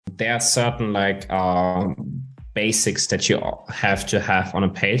there are certain basics that you have to have on a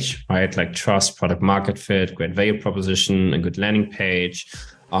page, right? Like trust, product market fit, great value proposition, a good landing page,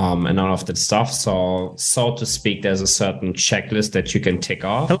 and all of that stuff. So to speak, there's a certain checklist that you can tick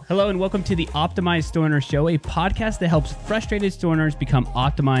off. Hello and welcome to the Optimized Store Owner Show, a podcast that helps frustrated store owners become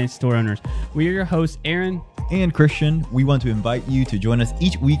optimized store owners. We are your hosts, Aaron and Christian. We want to invite you to join us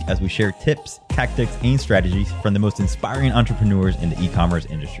each week as we share tips, tactics, and strategies from the most inspiring entrepreneurs in the e-commerce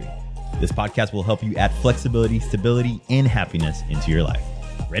industry. This podcast will help you add flexibility, stability, and happiness into your life.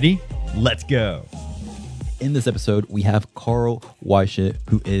 Ready? Let's go. In this episode, we have Carl Weische,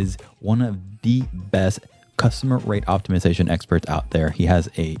 who is one of the best customer rate optimization experts out there. He has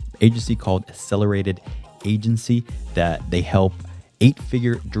an agency called Accelerated Agency that they help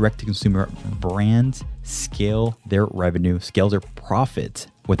 8-figure direct-to-consumer brands scale their revenue, scale their profits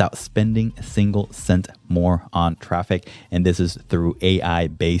without spending a single cent more on traffic. And this is through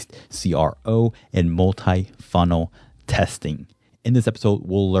AI-based CRO and multi-funnel testing. In this episode,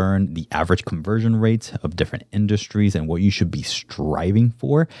 we'll learn the average conversion rates of different industries and what you should be striving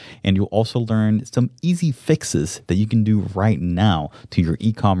for. And you'll also learn some easy fixes that you can do right now to your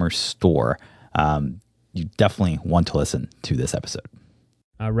e-commerce store. You definitely want to listen to this episode.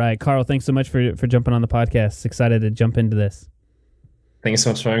 All right, Carl, thanks so much for jumping on the podcast. Excited to jump into this. Thanks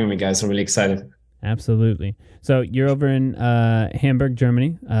so much for having me, guys. I'm really excited. Absolutely. So you're over in Hamburg,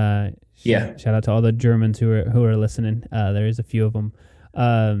 Germany. Yeah. Shout out to all the Germans who are listening. There is a few of them.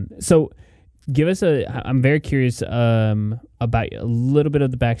 So give us I'm very curious about a little bit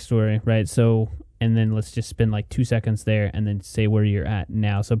of the backstory, right? So, and then let's just spend like 2 seconds there and then say where you're at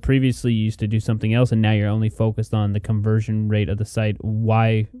now. So previously you used to do something else and now you're only focused on the conversion rate of the site.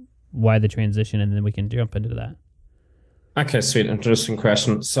 Why the transition? And then we can jump into that. Okay, sweet. Interesting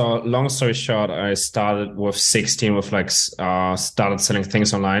question. So long story short, I started with 16 with started selling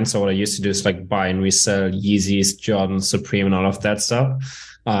things online. So what I used to do is buy and resell Yeezys, Jordan, Supreme, and all of that stuff.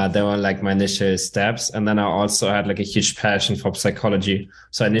 They were my initial steps. And then I also had a huge passion for psychology.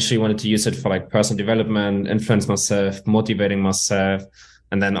 So I initially wanted to use it for personal development, influence myself, motivating myself,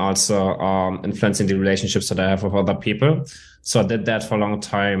 and then also influencing the relationships that I have with other people. So I did that for a long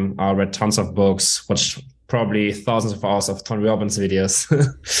time. I read tons of books, watched probably thousands of hours of Tony Robbins videos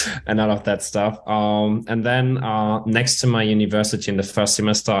and all of that stuff. And then next to my university in the first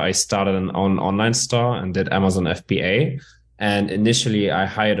semester, I started an online store and did Amazon FBA. And initially I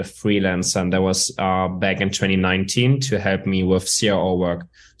hired a freelancer, and that was back in 2019 to help me with CRO work.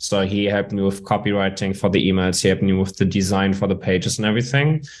 So he helped me with copywriting for the emails. He helped me with the design for the pages and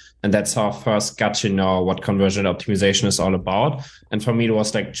everything. And that's how I first got to know what conversion optimization is all about. And for me, it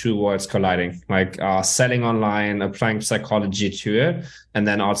was two worlds colliding, selling online, applying psychology to it, and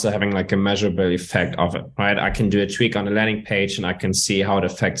then also having a measurable effect of it, right? I can do a tweak on the landing page and I can see how it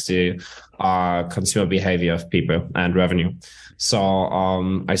affects the consumer behavior of people and revenue. So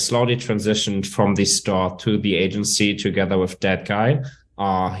I slowly transitioned from the store to the agency together with that guy.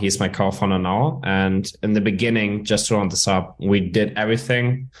 He's my co-founder now. And in the beginning, just to round this up, we did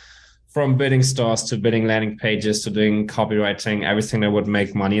everything from building stores to building landing pages to doing copywriting, everything that would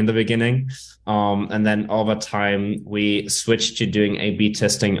make money in the beginning. And then over time, we switched to doing A/B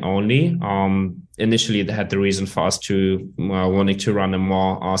testing only. Initially, they had the reason for us to wanting to run a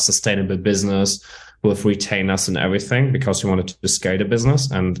more sustainable business with retainers and everything, because we wanted to scale the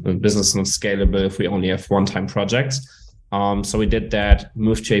business, and the business is not scalable if we only have one-time projects. So we did that,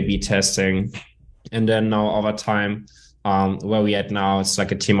 moved to A/B testing. And then now over time, where we at now, it's a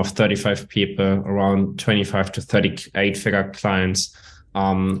team of 35 people, around 25 to 38 figure clients,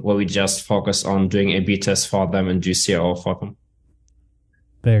 where we just focus on doing A/B tests for them and do CRO for them.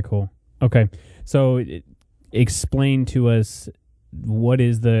 Very cool. Okay. So explain to us, what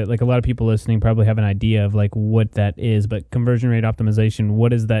is a lot of people listening probably have an idea of what that is, but conversion rate optimization,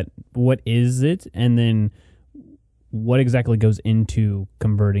 what is that? What is it? And then what exactly goes into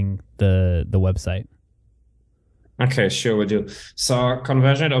converting the website? Okay, sure, we do. So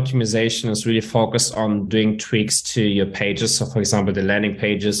conversion rate optimization is really focused on doing tweaks to your pages. So for example, the landing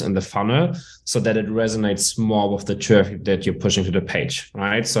pages and the funnel, so that it resonates more with the traffic that you're pushing to the page,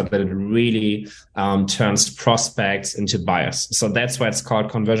 right? So that it really turns prospects into buyers. So that's why it's called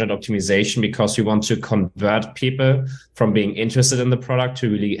conversion optimization, because we want to convert people from being interested in the product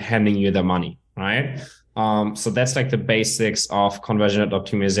to really handing you the money, right? So that's the basics of conversion rate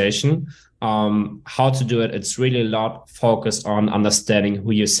optimization. How to do it, it's really a lot focused on understanding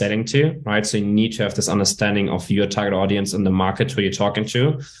who you're selling to, right? So you need to have this understanding of your target audience in the market who you're talking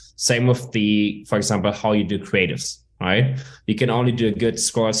to. Same with for example, how you do creatives, right? You can only do a good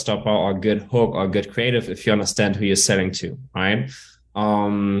scroll stopper or a good hook or a good creative if you understand who you're selling to, right?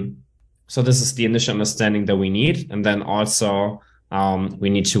 So this is the initial understanding that we need. And then also we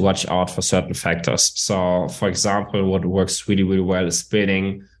need to watch out for certain factors. So for example, what works really, really well is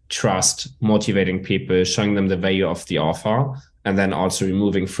building trust, motivating people, showing them the value of the offer, and then also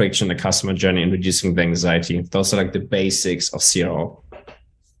removing friction in the customer journey and reducing the anxiety. Those are like the basics of CRO.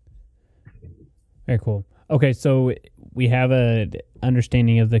 Very cool. Okay, so we have a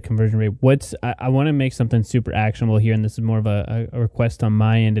understanding of the conversion rate. I want to make something super actionable here, and this is more of a request on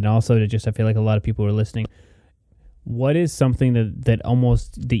my end, and also to just, I feel like a lot of people are listening. What is something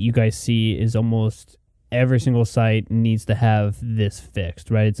that you guys see is almost every single site needs to have this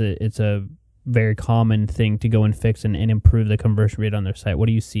fixed, right? It's a very common thing to go and fix and improve the conversion rate on their site. What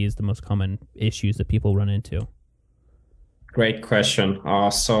do you see as the most common issues that people run into? Great question.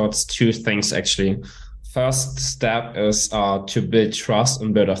 So it's two things actually. First step is to build trust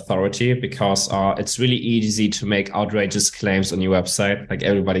and build authority, because it's really easy to make outrageous claims on your website. Like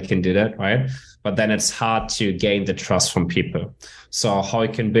everybody can do that, right? But then it's hard to gain the trust from people. So how you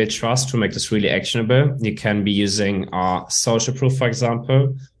can build trust to make this really actionable? You can be using social proof, for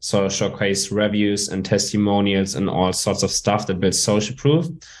example. So showcase reviews and testimonials and all sorts of stuff that builds social proof.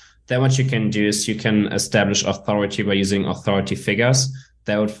 Then what you can do is you can establish authority by using authority figures.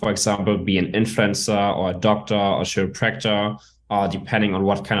 That would, for example, be an influencer or a doctor or chiropractor, depending on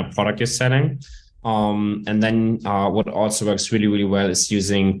what kind of product you're selling. And then what also works really, really well is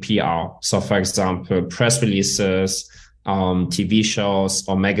using PR. So, for example, press releases, TV shows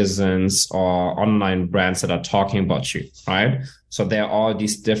or magazines or online brands that are talking about you, right? So there are all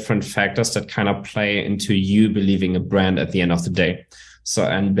these different factors that kind of play into you believing a brand at the end of the day. So,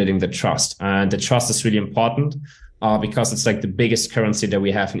 and building the trust. And the trust is really important because it's like the biggest currency that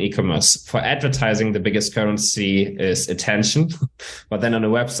we have in e-commerce. For advertising, the biggest currency is attention. But then on the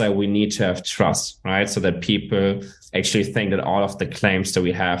website, we need to have trust, right? So that people actually think that all of the claims that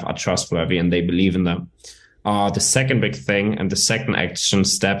we have are trustworthy and they believe in them. The second big thing and the second action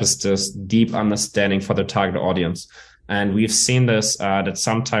step is this deep understanding for the target audience. And we've seen this, that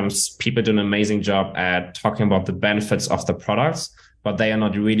sometimes people do an amazing job at talking about the benefits of the products, but they are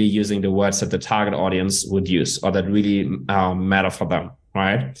not really using the words that the target audience would use or that really matter for them,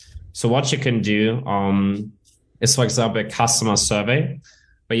 right? So what you can do is, for example, a customer survey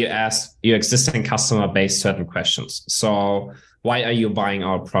where you ask your existing customer base certain questions. So why are you buying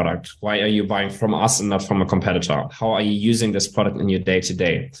our product? Why are you buying from us and not from a competitor? How are you using this product in your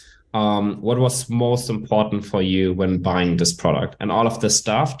day-to-day? What was most important for you when buying this product? And all of this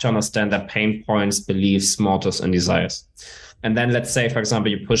stuff to understand their pain points, beliefs, motives, and desires. And then let's say, for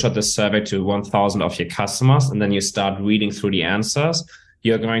example, you push out this survey to 1,000 of your customers, and then you start reading through the answers.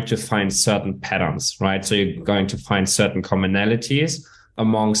 You're going to find certain patterns, right? So you're going to find certain commonalities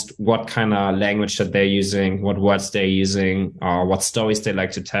amongst what kind of language that they're using, what words they're using, what stories they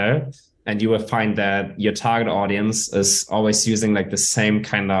like to tell. And you will find that your target audience is always using like the same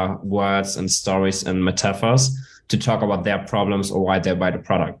kind of words and stories and metaphors to talk about their problems or why they buy the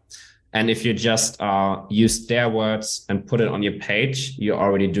product. And if you just use their words and put it on your page, you're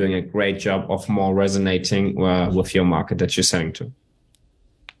already doing a great job of more resonating with your market that you're selling to.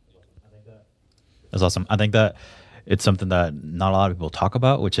 That's awesome. I think that it's something that not a lot of people talk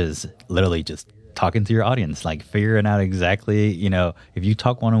about, which is literally just talking to your audience, like figuring out exactly, if you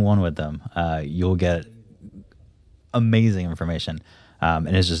talk one-on-one with them, you'll get amazing information. And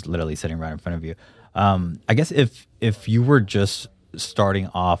it's just literally sitting right in front of you. I guess if you were just starting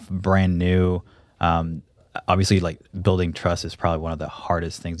off brand new, obviously like building trust is probably one of the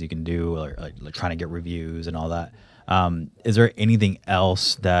hardest things you can do, or like trying to get reviews and all that. Is there anything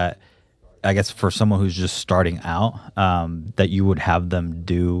else that, I guess, for someone who's just starting out, that you would have them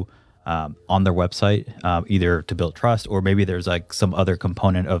do on their website, either to build trust, or maybe there's like some other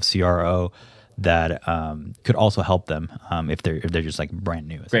component of CRO that could also help them if they're just like brand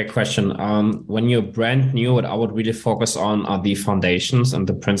new? Great question. When you're brand new, what I would really focus on are the foundations and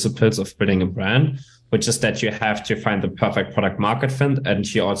the principles of building a brand, which is that you have to find the perfect product market fit, and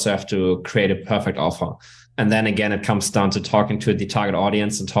you also have to create a perfect offer. And then again, it comes down to talking to the target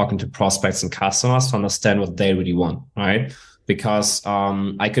audience and talking to prospects and customers to understand what they really want, right? Because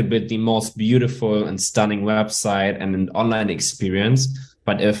I could build the most beautiful and stunning website and an online experience,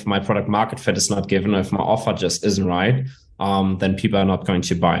 but if my product market fit is not given, or if my offer just isn't right, then people are not going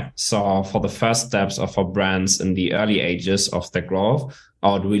to buy. So for the first steps or for brands in the early ages of their growth,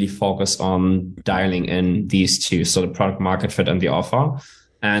 I would really focus on dialing in these two, so the product market fit and the offer.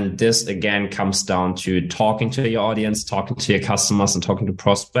 And this again comes down to talking to your audience, talking to your customers, and talking to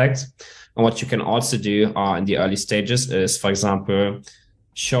prospects. And what you can also do in the early stages is, for example,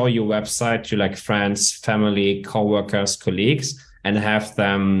 show your website to like friends, family, coworkers, colleagues, and have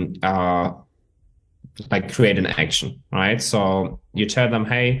them like create an action, right? So you tell them,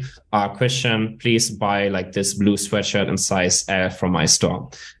 hey, Christian, please buy like this blue sweatshirt in size L from my store.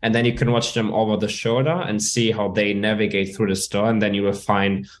 And then you can watch them over the shoulder and see how they navigate through the store. And then you will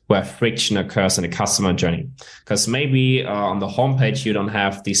find where friction occurs in the customer journey. Because maybe on the homepage, you don't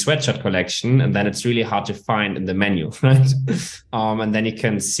have the sweatshirt collection, and then it's really hard to find in the menu, right? And then you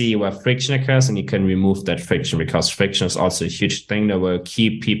can see where friction occurs, and you can remove that friction, because friction is also a huge thing that will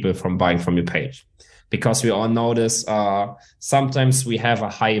keep people from buying from your page. Because we all notice sometimes we have a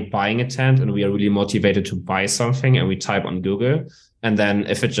high buying intent and we are really motivated to buy something, and we type on Google. And then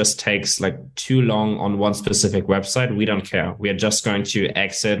if it just takes like too long on one specific website, we don't care. We are just going to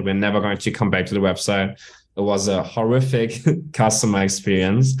exit. We're never going to come back to the website. It was a horrific customer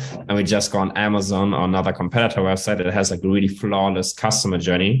experience. And we just go on Amazon or another competitor website that has like a really flawless customer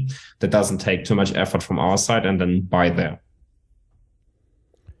journey that doesn't take too much effort from our side, and then buy there.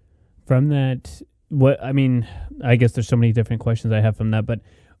 From that, I guess there's so many different questions I have from that, but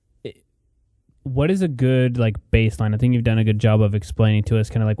what is a good like baseline? I think you've done a good job of explaining to us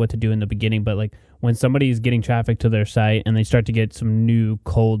kind of like what to do in the beginning, but like when somebody is getting traffic to their site and they start to get some new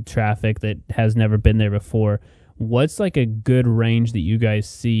cold traffic that has never been there before, what's like a good range that you guys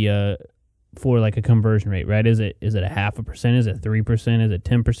see for like a conversion rate, right? Is it 0.5%? Is it 3%? Is it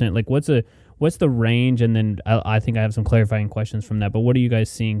 10%? Like what's the range? And then I think I have some clarifying questions from that, but what are you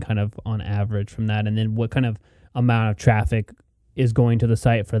guys seeing kind of on average from that? And then what kind of amount of traffic is going to the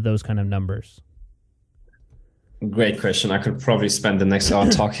site for those kind of numbers? Great question. I could probably spend the next hour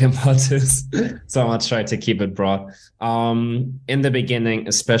talking about this. So I'm going to try to keep it broad. In the beginning,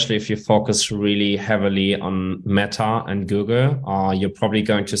 especially if you focus really heavily on Meta and Google, you're probably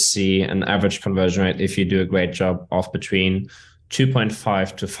going to see an average conversion rate, if you do a great job, of between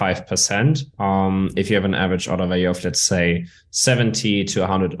 2.5 to 5%. If you have an average order value of, let's say, $70 to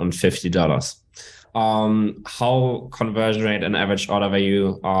 $150. How conversion rate and average order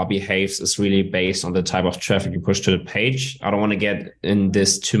value behaves is really based on the type of traffic you push to the page. I don't want to get in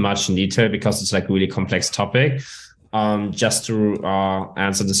this too much in detail because it's like a really complex topic. Just to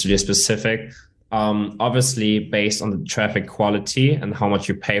answer this really specific, obviously based on the traffic quality and how much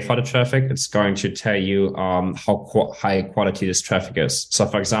you pay for the traffic, it's going to tell you how high quality this traffic is. So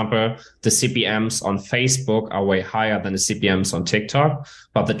for example, the CPMs on Facebook are way higher than the CPMs on TikTok,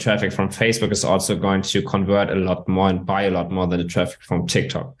 but the traffic from Facebook is also going to convert a lot more and buy a lot more than the traffic from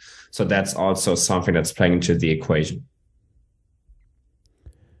TikTok. So that's also something that's playing into the equation.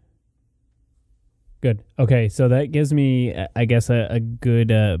 Good. Okay, so that gives me, I guess, a good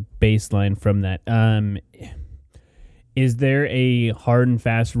baseline from that. Is there a hard and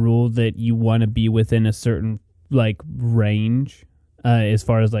fast rule that you want to be within a certain like range? As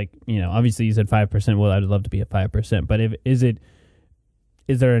far as like, obviously you said 5%. Well, I'd love to be at 5%, but is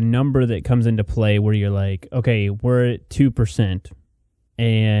there a number that comes into play where you're like, okay, we're at 2%,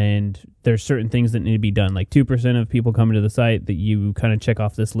 and there's certain things that need to be done, like 2% of people coming to the site that you kind of check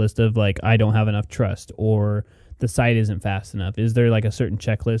off this list of like, I don't have enough trust, or the site isn't fast enough. Is there like a certain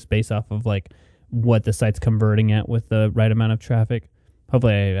checklist based off of like what the site's converting at with the right amount of traffic?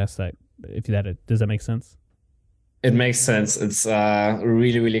 Hopefully I asked that. Does that make sense? It makes sense. It's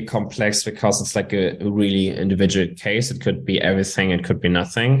really, really complex because it's like a really individual case. It could be everything. It could be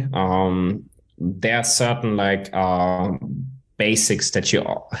nothing. There are certain like basics that you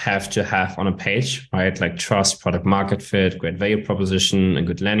have to have on a page, right? Like trust, product market fit, great value proposition, a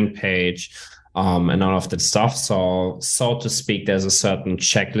good landing page, and all of that stuff. So to speak, there's a certain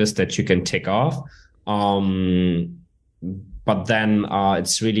checklist that you can tick off. But then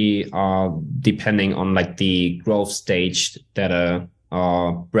it's really depending on like the growth stage that a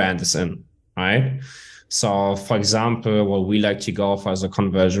brand is in, right? So for example, what we like to go for is a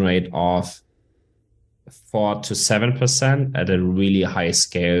conversion rate of 4 to 7% at a really high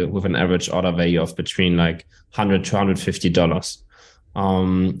scale with an average order value of between like $100 to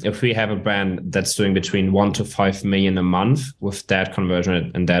 $150. If we have a brand that's doing between 1 to 5 million a month with that conversion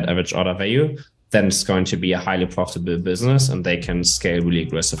rate and that average order value, then it's going to be a highly profitable business and they can scale really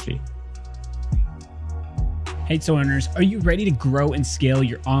aggressively. Hey, store owners, are you ready to grow and scale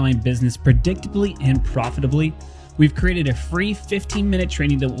your online business predictably and profitably? We've created a free 15-minute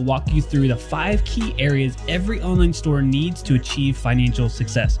training that will walk you through the 5 key areas every online store needs to achieve financial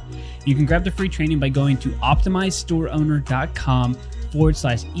success. You can grab the free training by going to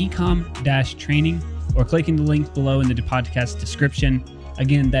optimizedstoreowner.com/ecom-training or clicking the link below in the podcast description.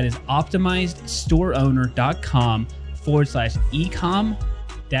 Again, that is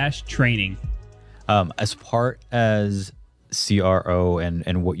optimizedstoreowner.com/ecom-training. As part as CRO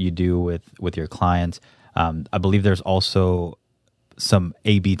and what you do with your clients, I believe there's also some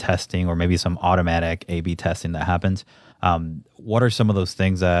A/B testing or maybe some automatic A/B testing that happens. What are some of those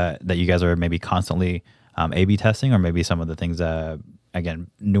things that you guys are maybe constantly A/B testing, or maybe some of the things that, again,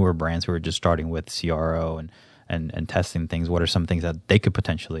 newer brands who are just starting with CRO and testing things? What are some things that they could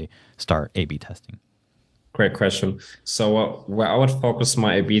potentially start A/B testing? Great question. So where I would focus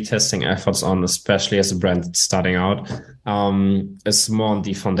my A/B testing efforts on, especially as a brand that's starting out, is more on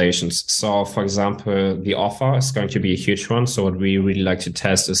the foundations. So for example, the offer is going to be a huge one. So what we really like to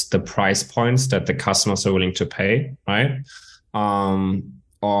test is the price points that the customers are willing to pay, right?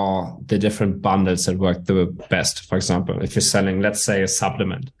 Or the different bundles that work the best. For example, if you're selling, let's say, a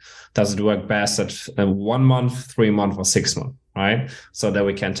supplement, does it work best at 1 month, 3 month, or 6 months? Right? So that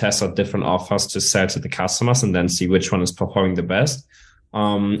we can test out different offers to sell to the customers and then see which one is performing the best.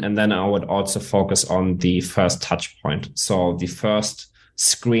 And then I would also focus on the first touch point. So the first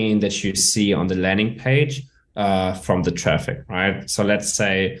screen that you see on the landing page from the traffic, right? So let's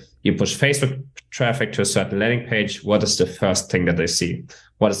say you push Facebook traffic to a certain landing page. What is the first thing that they see?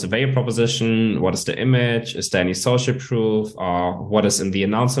 What is the value proposition? What is the image? Is there any social proof? Or what is in the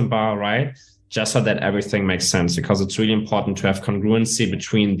announcement bar, right? Just so that everything makes sense, because it's really important to have congruency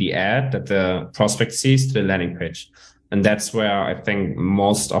between the ad that the prospect sees to the landing page. And that's where I think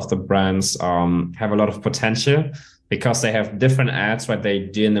most of the brands have a lot of potential, because they have different ads where they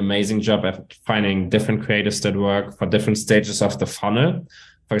do an amazing job at finding different creatives that work for different stages of the funnel.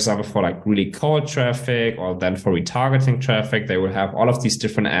 For example, for like really cold traffic, or then for retargeting traffic, they will have all of these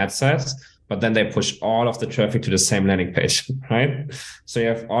different ad sets, but then they push all of the traffic to the same landing page, right? So you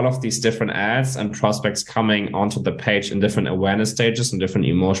have all of these different ads and prospects coming onto the page in different awareness stages and different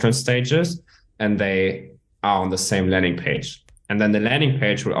emotional stages, and they are on the same landing page. And then the landing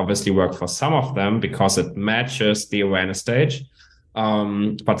page will obviously work for some of them because it matches the awareness stage.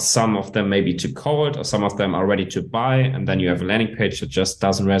 But some of them may be too cold, or some of them are ready to buy. And then you have a landing page that just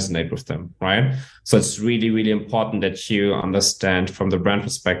doesn't resonate with them, right? So it's really, really important that you understand from the brand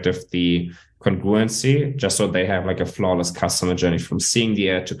perspective, the congruency, just so they have like a flawless customer journey from seeing the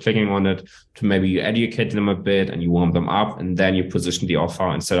ad to clicking on it, to maybe you educate them a bit and you warm them up, and then you position the offer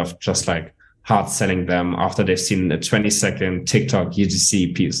instead of just like hard selling them after they've seen a 20-second TikTok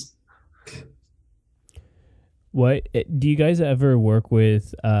UGC piece. What do you guys ever work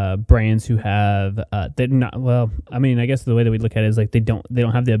with brands who have they're not, well, I mean, I guess the way that we look at it is like they don't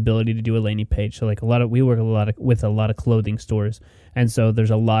have the ability to do a landing page. So like we work with a lot of clothing stores, and so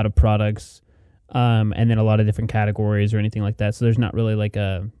there's a lot of products and then a lot of different categories or anything like that. So there's not really like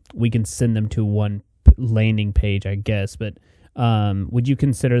we can send them to one landing page, I guess. But would you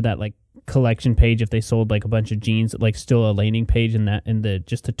consider that like collection page, if they sold like a bunch of jeans, like still a landing page in the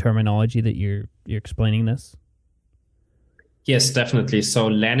just the terminology that you're explaining this? Yes, definitely. So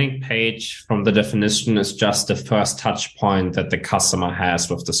landing page, from the definition, is just the first touch point that the customer has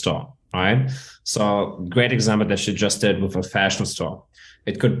with the store, right? So great example that you just did with a fashion store.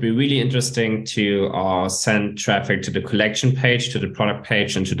 It could be really interesting to send traffic to the collection page, to the product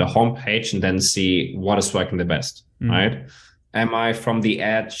page, and to the home page, and then see what is working the best, right? Am I from the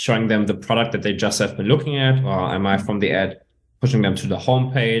ad showing them the product that they just have been looking at, or am I from the ad pushing them to the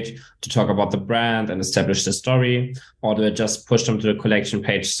homepage to talk about the brand and establish the story? Or do I just push them to the collection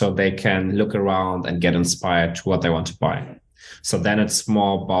page so they can look around and get inspired to what they want to buy? So then it's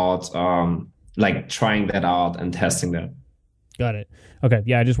more about like trying that out and testing that. Got it. Okay.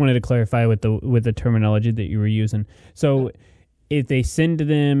 Yeah, I just wanted to clarify with the terminology that you were using. So if they send to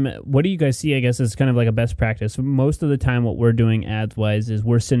them, what do you guys see, I guess, as kind of like a best practice? Most of the time what we're doing ads-wise is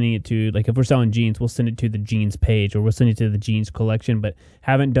we're sending it to, like if we're selling jeans, we'll send it to the jeans page, or we'll send it to the jeans collection, but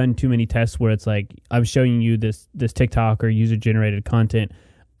haven't done too many tests where it's like, I'm showing you this TikTok or user-generated content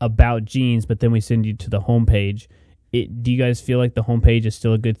about jeans, but then we send you to the homepage. Do you guys feel like the homepage is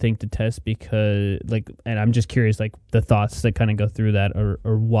still a good thing to test? Because and I'm just curious, like the thoughts that kind of go through that,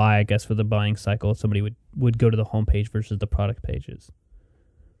 or why, I guess, for the buying cycle, somebody would go to the homepage versus the product pages.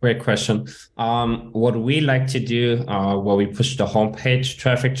 Great question. What we like to do, where we push the homepage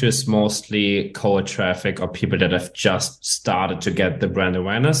traffic to, is mostly cold traffic, or people that have just started to get the brand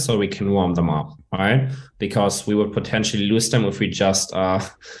awareness, so we can warm them up, right? Because we would potentially lose them if we just,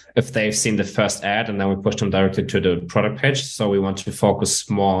 if they've seen the first ad and then we push them directly to the product page. So we want to focus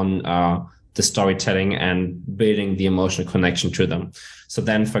more on the storytelling and building the emotional connection to them. So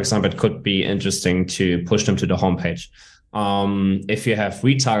then, for example, it could be interesting to push them to the homepage. If you have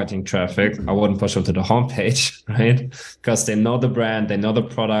retargeting traffic, I wouldn't push them to the homepage, right? Because they know the brand, they know the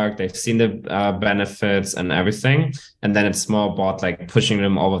product, they've seen the benefits and everything. And then it's more about like pushing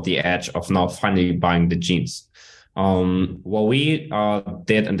them over the edge of now finally buying the jeans. What we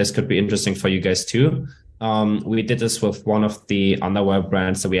did, and this could be interesting for you guys too, we did this with one of the underwear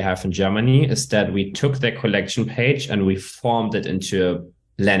brands that we have in Germany, is that we took their collection page and we formed it into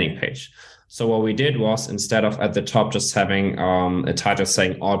a landing page. So what we did was, instead of at the top just having a title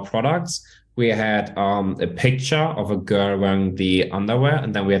saying all products, we had a picture of a girl wearing the underwear,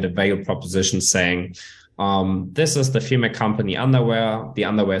 and then we had a value proposition saying, this is the female company underwear. The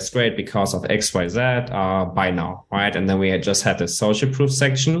underwear is great because of XYZ. Buy now, right? And then we had just had the social proof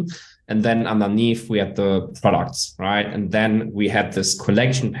section. And then underneath, we had the products, right? And then we had this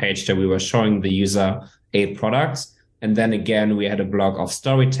collection page that we were showing the user 8 products. And then again, we had a blog of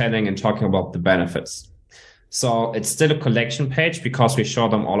storytelling and talking about the benefits. So it's still a collection page because we show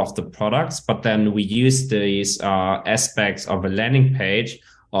them all of the products, but then we use these aspects of a landing page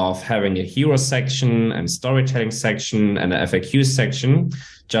of having a hero section and storytelling section and an FAQ section,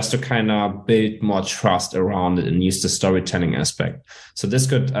 just to kind of build more trust around it and use the storytelling aspect. So this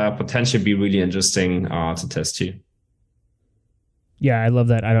could potentially be really interesting to test too. Yeah, I love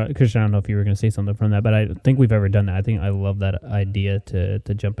that. Christian, I don't know if you were going to say something from that, but I don't think we've ever done that. I think I love that idea to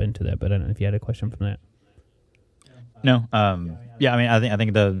jump into that, but I don't know if you had a question from that. No. Yeah, I mean, I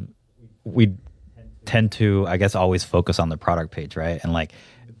think we tend to, I guess, always focus on the product page, right? And like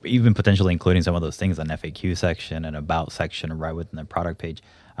even potentially including some of those things, an FAQ section, an about section right within the product page.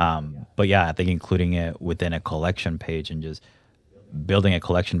 But yeah, I think including it within a collection page and just building a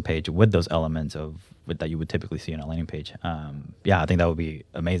collection page with those elements that you would typically see on a landing page. Yeah, I think that would be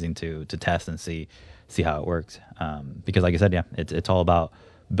amazing to test and see how it works. Because like I said, yeah, it's all about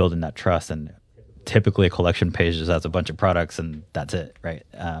building that trust, and typically a collection page just has a bunch of products and that's it, right?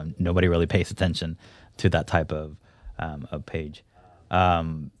 Nobody really pays attention to that type of page. I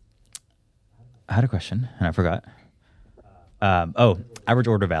had a question and I forgot. Average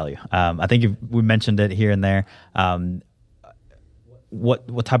order value. I think we mentioned it here and there.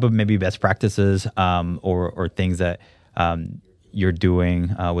 What type of maybe best practices or things that you're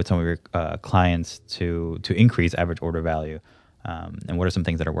doing with some of your clients to increase average order value, and what are some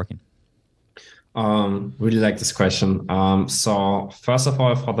things that are working? Really like this question. So first of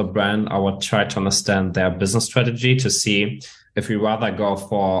all, for the brand, I would try to understand their business strategy to see if we rather go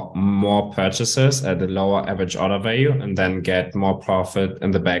for more purchases at a lower average order value and then get more profit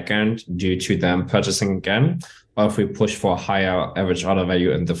in the back end due to them purchasing again, or if we push for a higher average order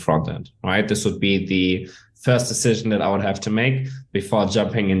value in the front end, right? This would be the first decision that I would have to make before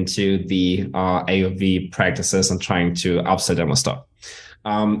jumping into the AOV practices and trying to upsell them or stuff.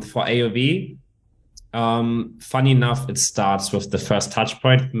 For AOV, funny enough, it starts with the first touch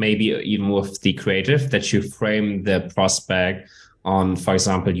point, maybe even with the creative, that you frame the prospect on, for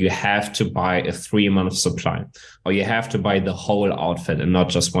example, you have to buy a 3-month supply, or you have to buy the whole outfit and not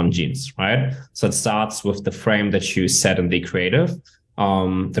just one jeans, right? So it starts with the frame that you set in the creative.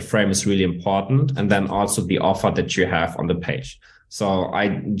 The frame is really important. And then also the offer that you have on the page. So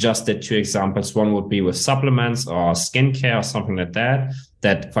I just did 2 examples. One would be with supplements or skincare or something like that.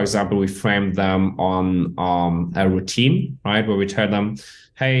 That, for example, we frame them on a routine, right? Where we tell them,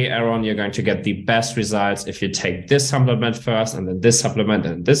 hey, Aaron, you're going to get the best results if you take this supplement first and then this supplement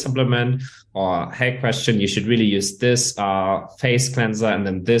and this supplement. Or, hey, Christian, you should really use this face cleanser and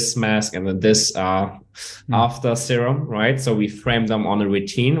then this mask and then this after serum, right? So we frame them on a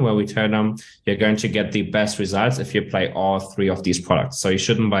routine where we tell them you're going to get the best results if you apply all 3 of these products. So you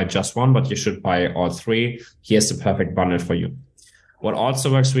shouldn't buy just one, but you should buy all 3. Here's the perfect bundle for you. What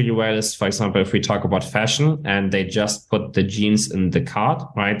also works really well is, for example, if we talk about fashion and they just put the jeans in the cart,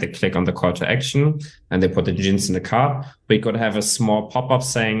 right? They click on the call to action and they put the jeans in the cart. We could have a small pop-up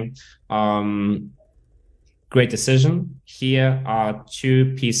saying, great decision. Here are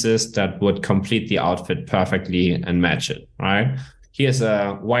 2 pieces that would complete the outfit perfectly and match it, right? Here's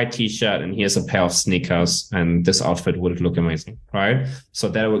a white t-shirt and here's a pair of sneakers and this outfit would look amazing, right? So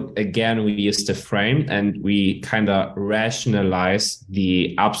there again, we use the frame and we kind of rationalize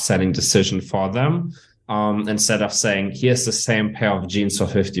the upselling decision for them, instead of saying, here's the same pair of jeans for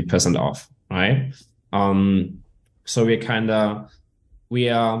 50% off, right? So we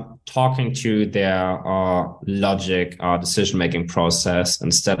are talking to their logic, decision-making process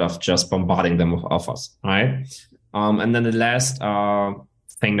instead of just bombarding them with offers, right? And then the last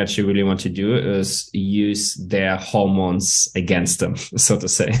thing that you really want to do is use their hormones against them, so to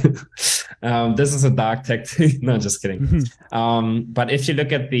say. This is a dark tactic. No, just kidding. But if you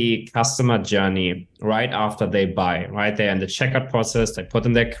look at the customer journey right after they buy, right, they're in the checkout process, they put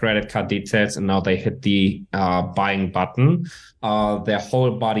in their credit card details, and now they hit the buying button. their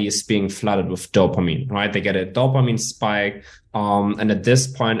whole body is being flooded with dopamine, right? They get a dopamine spike. And at this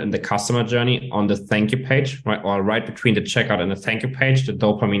point in the customer journey on the thank you page, right, or right between the checkout and the thank you page, the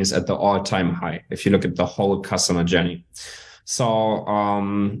dopamine is at the all-time high if you look at the whole customer journey. So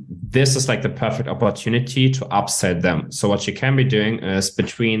this is like the perfect opportunity to upsell them. So what you can be doing is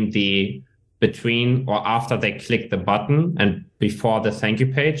between or after they click the button and before the thank you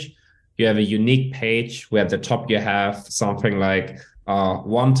page, you have a unique page where at the top you have something like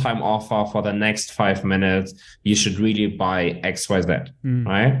one-time offer for the next 5 minutes. You should really buy XYZ,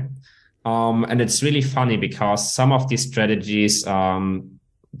 right? And it's really funny because some of these strategies,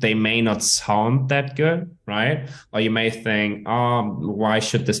 they may not sound that good, right? Or you may think, why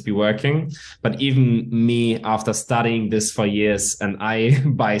should this be working? But even me, after studying this for years, and I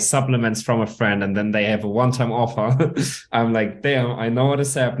buy supplements from a friend and then they have a one-time offer, I'm like, damn, I know what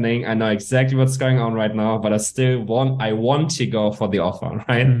is happening. I know exactly what's going on right now, but I want to go for the offer,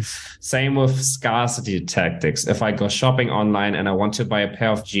 right? Same with scarcity tactics. If I go shopping online and I want to buy a pair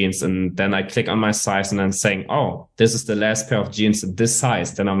of jeans and then I click on my size and then saying, oh, this is the last pair of jeans in this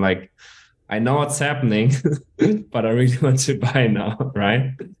size, then I'm like, I know what's happening, but I really want to buy now,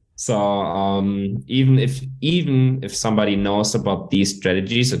 right? So even if somebody knows about these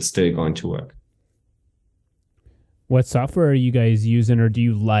strategies, it's still going to work. What software are you guys using, or do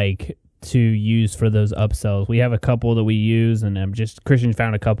you like to use for those upsells? We have a couple that we use, and Christian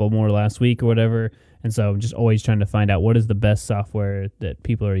found a couple more last week or whatever, and so I'm just always trying to find out what is the best software that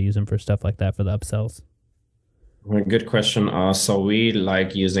people are using for stuff like that for the upsells. Good question. So we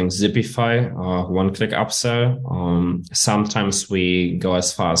like using Zipify, one-click upsell. Sometimes we go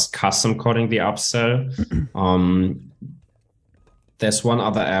as far as custom coding the upsell. There's one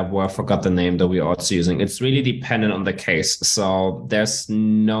other app where I forgot the name that we're also using. It's really dependent on the case. So there's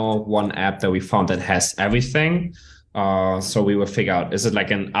no one app that we found that has everything. So we will figure out, is it like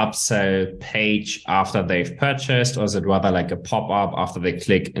an upsell page after they've purchased, or is it rather like a pop-up after they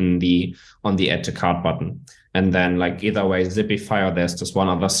click on the add to cart button? And then like either way, Zipify, or there's just one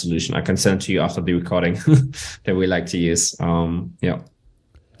other solution. I can send it to you after the recording that we like to use. Yeah.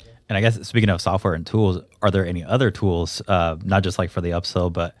 And I guess speaking of software and tools, are there any other tools, not just like for the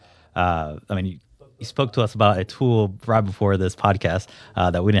upsell, but I mean, you spoke to us about a tool right before this podcast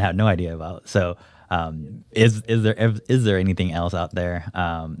that we didn't have no idea about. So is there anything else out there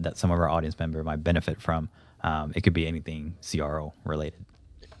that some of our audience member might benefit from? It could be anything CRO related.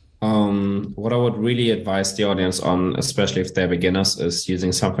 What I would really advise the audience on, especially if they're beginners, is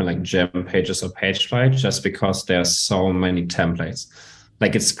using something like Gem Pages or Pagefly, just because there's so many templates.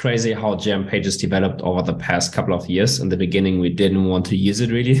 Like, it's crazy how Gem Pages developed over the past couple of years. In the beginning, we didn't want to use it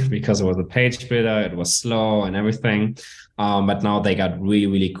really because it was a page builder, it was slow and everything. But now they got really,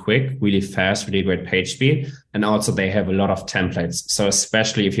 really quick, really fast, really great page speed. And also they have a lot of templates. So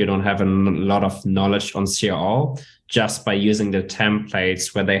especially if you don't have a lot of knowledge on CRO, just by using the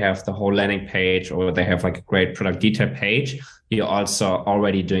templates where they have the whole landing page or they have like a great product detail page, you're also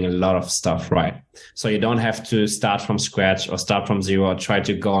already doing a lot of stuff right. So you don't have to start from scratch or start from zero or try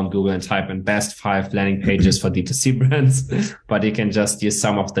to go on Google and type in best 5 landing pages for D2C brands, but you can just use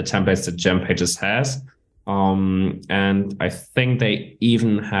some of the templates that Gem Pages has. And I think they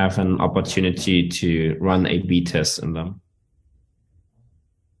even have an opportunity to run A/B tests in them.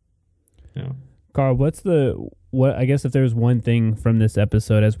 Yeah. Carl, what I guess if there's one thing from this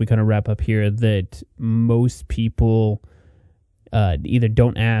episode as we kind of wrap up here that most people either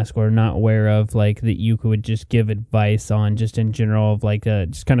don't ask or not aware of, like that you could just give advice on, just in general, of like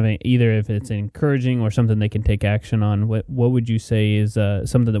just kind of either if it's encouraging or something they can take action on, what would you say is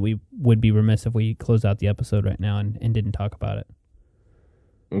something that we would be remiss if we close out the episode right now and didn't talk about it?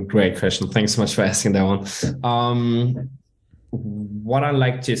 Great question. Thanks so much for asking that one. What I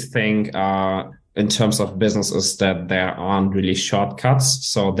like to think in terms of business is that there aren't really shortcuts.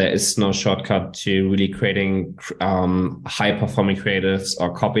 So there is no shortcut to really creating high performing creatives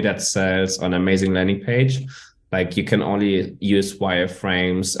or copy that sells on an amazing landing page. Like, you can only use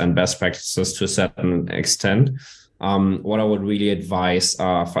wireframes and best practices to a certain extent. What I would really advise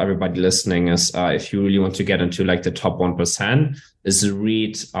for everybody listening is if you really want to get into like the top 1%, is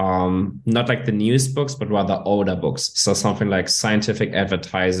read not like the news books, but rather older books. So something like scientific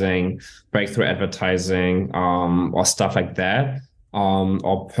advertising, breakthrough advertising, or stuff like that,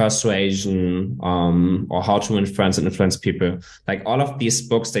 or persuasion, or how to influence and influence people. Like, all of these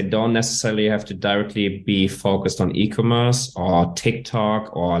books, they don't necessarily have to directly be focused on e-commerce or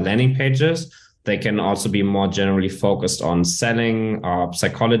TikTok or landing pages. They can also be more generally focused on selling,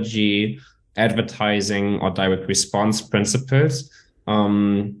 psychology, advertising, or direct response principles.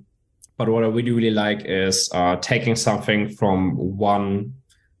 But what I really, really like is taking something from one,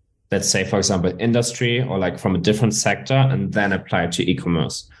 let's say, for example, industry or like from a different sector and then apply it to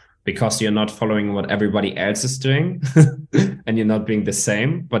e-commerce, because you're not following what everybody else is doing and you're not being the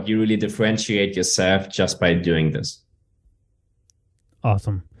same, but you really differentiate yourself just by doing this.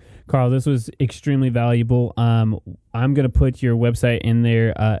 Awesome. Carl, this was extremely valuable. I'm going to put your website in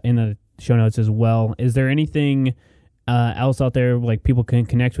there in the show notes as well. Is there anything else out there like people can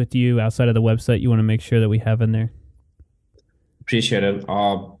connect with you outside of the website you want to make sure that we have in there? Appreciate it.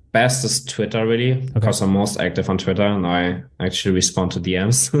 Best is Twitter, really, because I'm most active on Twitter and I actually respond to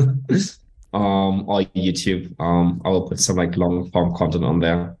DMs. Or YouTube. I will put some like long form content on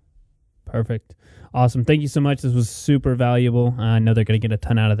there. Perfect. Awesome. Thank you so much. This was super valuable. I know they're going to get a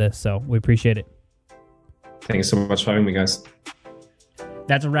ton out of this, so we appreciate it. Thanks so much for having me, guys.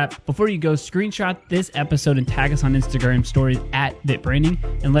 That's a wrap. Before you go, screenshot this episode and tag us on Instagram stories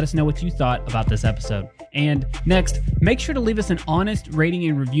 @BitBranding and let us know what you thought about this episode. And next, make sure to leave us an honest rating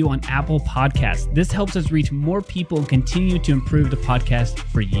and review on Apple Podcasts. This helps us reach more people and continue to improve the podcast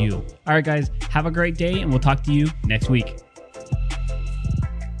for you. All right, guys, have a great day, and we'll talk to you next week.